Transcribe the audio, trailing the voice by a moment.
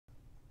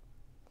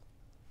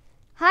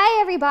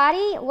Hi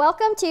everybody,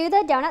 welcome to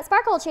the Donut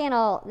Sparkle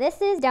channel.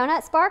 This is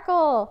Donut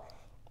Sparkle,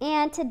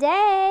 and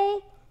today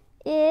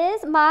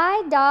is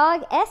my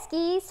dog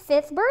Eskie's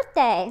 5th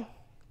birthday,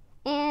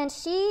 and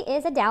she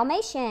is a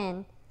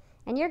Dalmatian,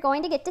 and you're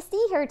going to get to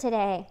see her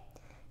today.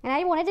 And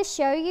I wanted to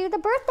show you the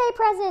birthday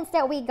presents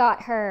that we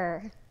got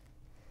her.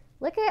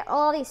 Look at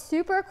all these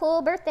super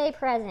cool birthday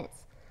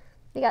presents.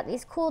 We got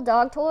these cool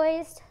dog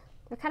toys.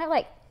 They're kind of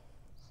like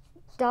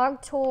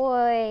dog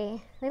toy.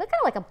 They look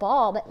kind of like a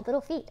ball, but little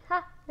feet.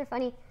 Ha, they're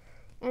funny.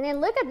 And then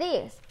look at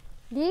these.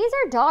 These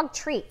are dog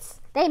treats.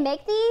 They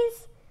make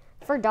these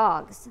for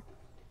dogs.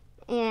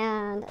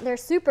 And they're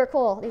super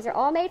cool. These are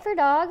all made for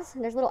dogs.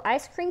 And there's little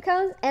ice cream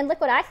cones. And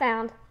look what I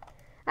found.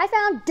 I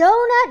found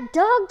donut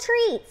dog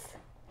treats.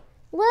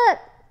 Look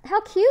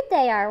how cute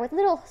they are with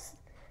little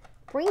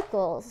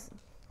sprinkles.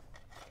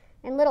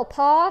 And little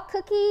paw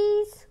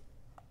cookies.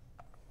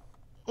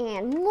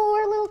 And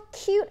more little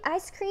cute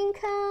ice cream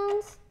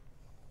cones.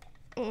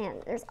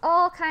 And there's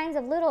all kinds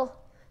of little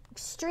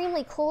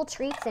extremely cool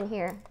treats in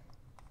here.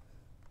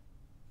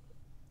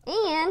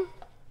 And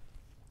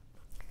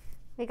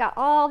we got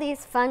all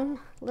these fun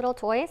little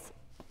toys.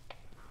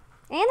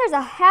 And there's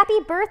a happy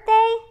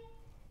birthday.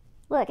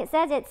 Look, it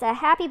says it's a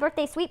happy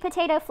birthday sweet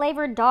potato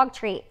flavored dog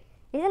treat.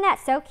 Isn't that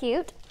so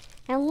cute?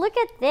 And look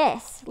at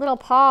this little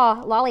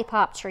paw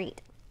lollipop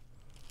treat.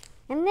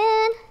 And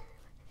then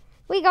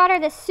we got her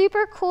this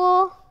super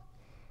cool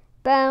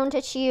bone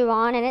to chew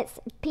on, and it's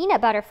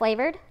peanut butter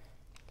flavored.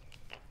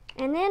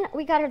 And then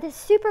we got her this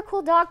super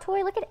cool dog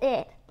toy. Look at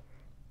it.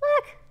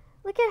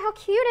 Look at how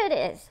cute it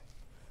is.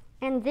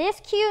 And this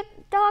cute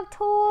dog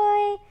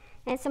toy,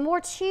 and some more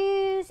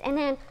chews, and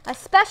then a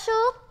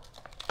special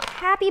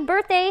happy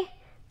birthday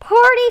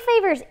party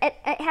favors.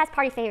 It has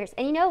party favors.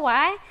 And you know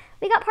why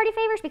we got party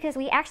favors? Because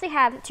we actually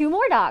have 2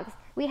 more dogs.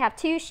 We have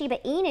 2 Shiba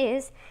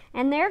Inus,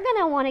 and they're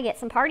gonna wanna get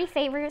some party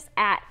favors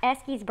at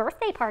Eskie's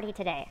birthday party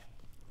today.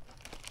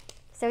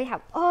 So we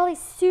have all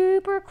these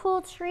super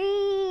cool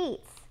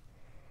treats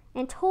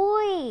and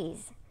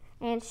toys,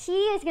 and she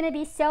is gonna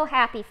be so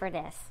happy for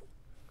this.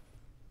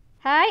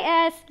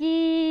 Hi,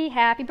 Eskie.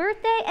 Happy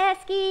birthday,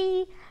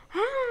 Eskie.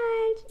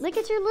 Hi. Look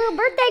at your little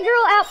birthday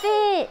girl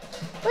outfit.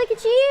 Look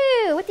at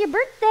you with your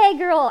birthday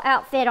girl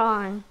outfit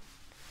on.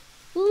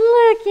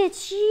 Look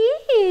at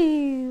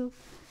you.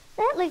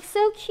 That looks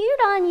so cute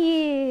on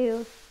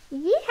you.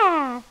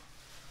 Yeah.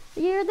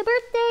 You're the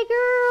birthday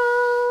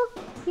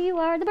girl. You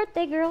are the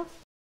birthday girl.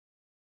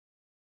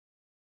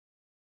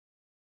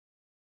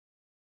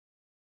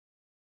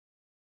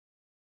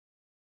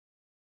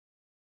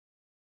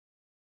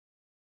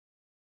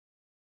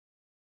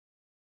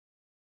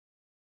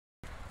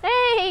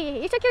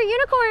 Hey, you took your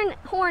unicorn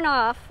horn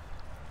off.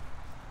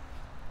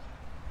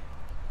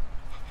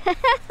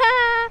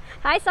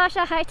 Hi,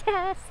 Sasha. Hi,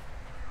 Tess.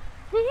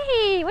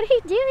 Hey, what are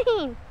you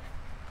doing?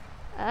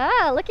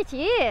 Oh, look at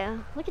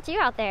you. Look at you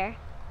out there.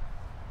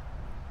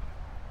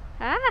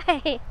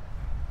 Hi.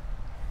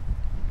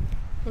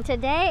 And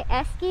today,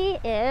 Eskie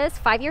is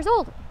 5 years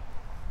old.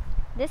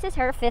 This is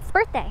her 5th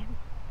birthday.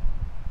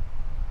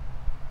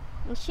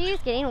 And she's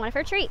getting one of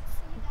her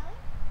treats.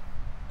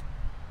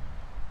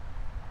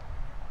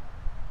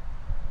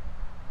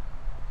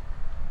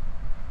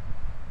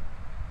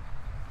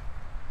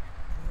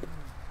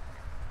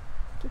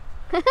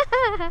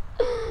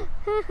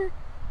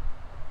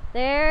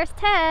 There's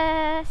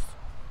Tess,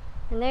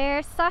 and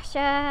there's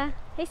Sasha.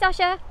 Hey,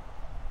 Sasha.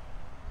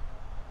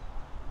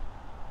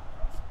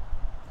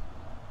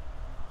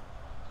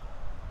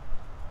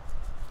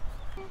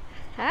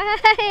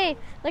 Hi,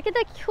 look at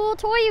the cool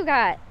toy you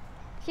got.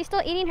 She's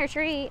still eating her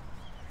treat.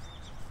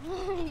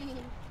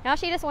 Now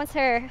she just wants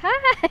her.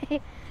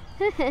 Hi.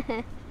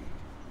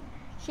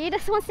 She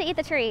just wants to eat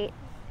the treat.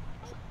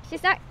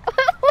 She's not.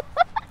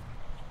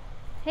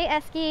 Hey,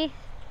 Eskie.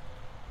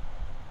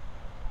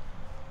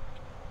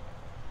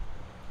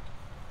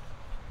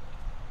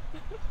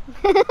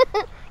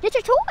 Get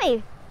your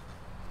toy.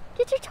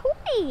 Get your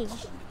toy.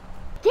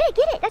 Get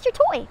it. That's your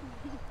toy.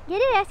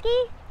 Get it,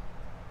 Eskie.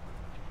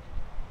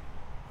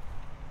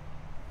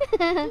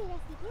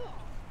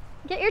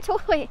 Get your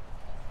toy.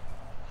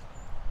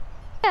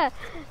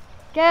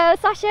 Go,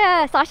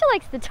 Sasha. Sasha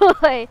likes the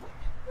toy.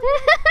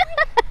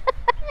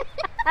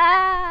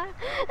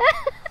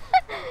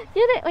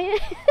 Get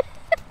it.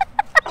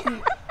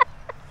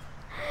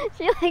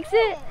 She likes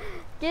it.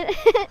 Get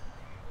it.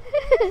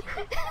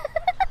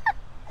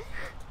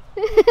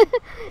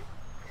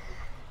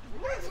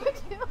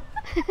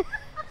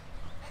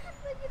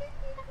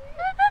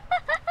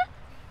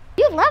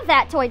 You love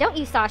that toy, don't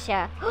you,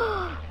 Sasha?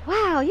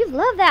 Wow, you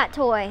love that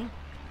toy.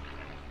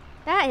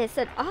 That is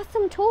an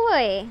awesome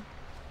toy.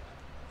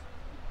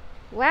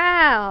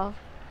 Wow.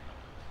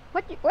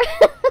 What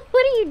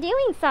are you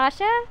doing,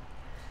 Sasha?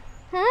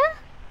 Huh?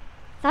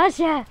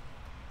 Sasha.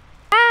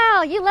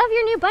 Wow, you love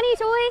your new bunny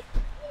toy?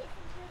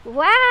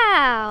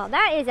 Wow,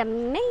 that is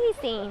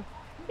amazing.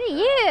 Look at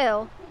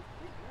you.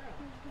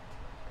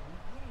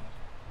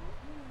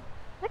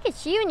 Look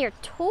at you and your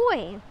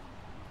toy.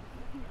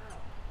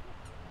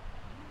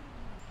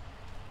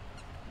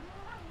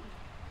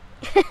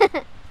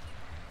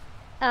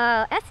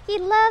 Oh, Eskie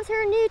loves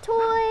her new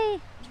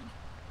toy.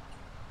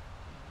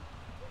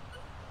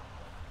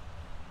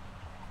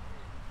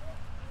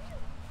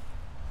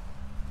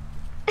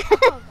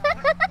 Oh,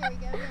 God.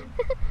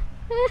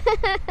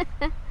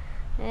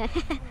 There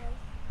we go.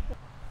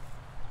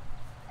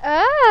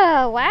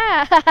 Oh,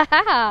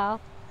 wow.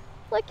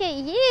 Look at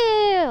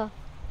you.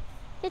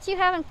 Get you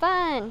having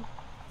fun.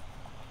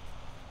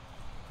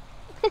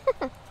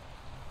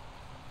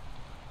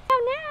 Oh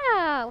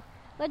no.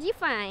 What'd you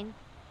find?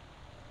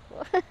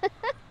 Look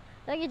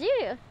at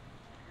you.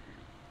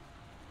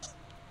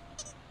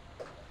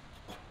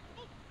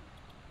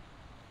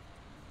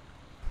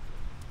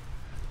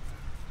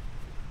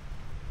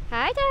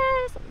 Hi,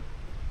 Des.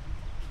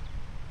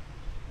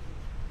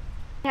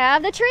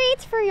 Have the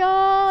treats for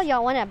y'all.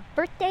 Y'all want a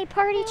birthday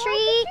party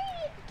treat?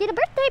 Get a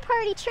birthday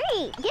party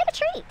treat. Get a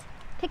treat.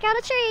 Pick out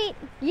a treat.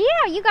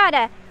 Yeah, you got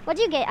a,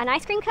 what'd you get? An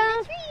ice cream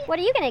cone? What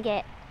are you gonna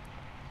get?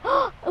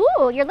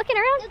 Ooh, you're looking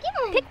around?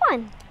 Pick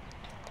one.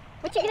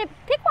 What you gonna,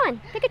 pick one.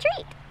 Pick a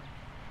treat.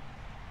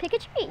 Pick a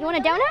treat. You want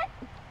a donut?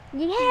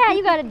 Yeah,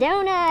 you got a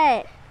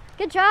donut.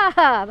 Good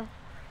job.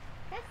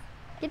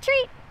 Good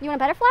treat. You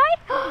want a butterfly?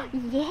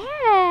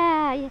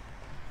 Yeah.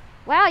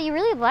 Wow, you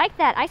really like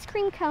that ice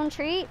cream cone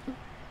treat.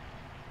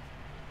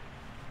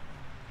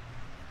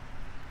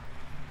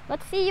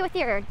 Let's see you with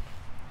your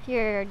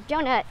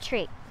donut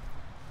treat.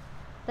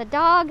 The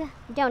dog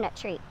donut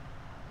treat.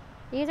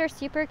 These are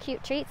super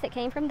cute treats that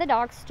came from the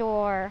dog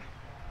store.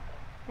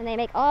 And they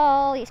make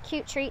all these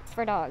cute treats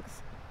for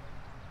dogs.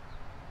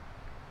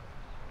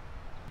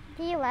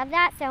 Do you love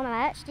that so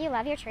much? Do you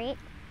love your treat?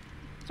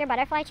 Is your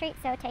butterfly treat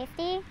so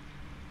tasty?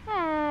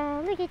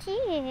 Oh, look at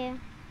you.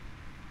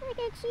 Look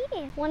at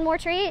you. One more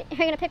treat? Are you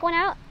going to pick one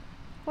out?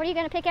 What are you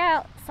going to pick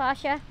out,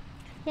 Sasha?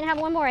 You're going to have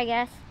one more, I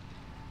guess.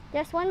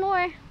 Just one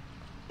more.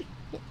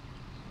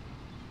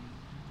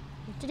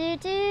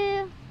 Do-do-do.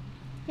 You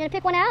going to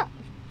pick one out?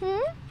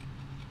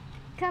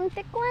 Come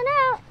pick one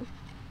out.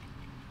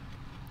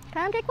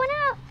 Come pick one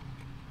out.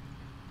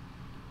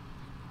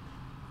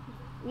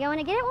 You want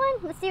to get it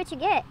one? Let's see what you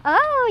get.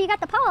 Oh, you got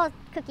the paw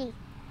cookie.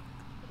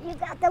 You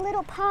got the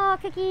little paw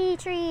cookie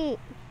treat.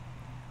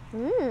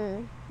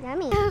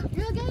 Yummy. Go with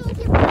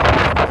your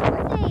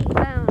birthday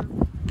phone.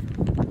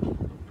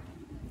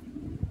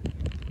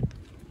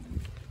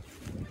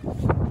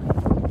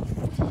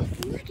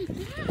 Look at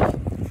that.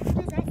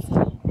 What does that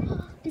say?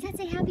 Does that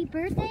say happy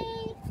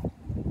birthday?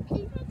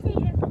 Does that say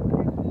happy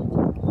birthday?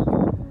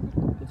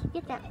 Did you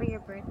get that for your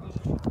birthday?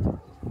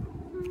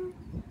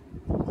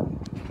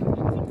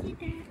 Did you get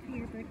that for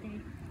your birthday?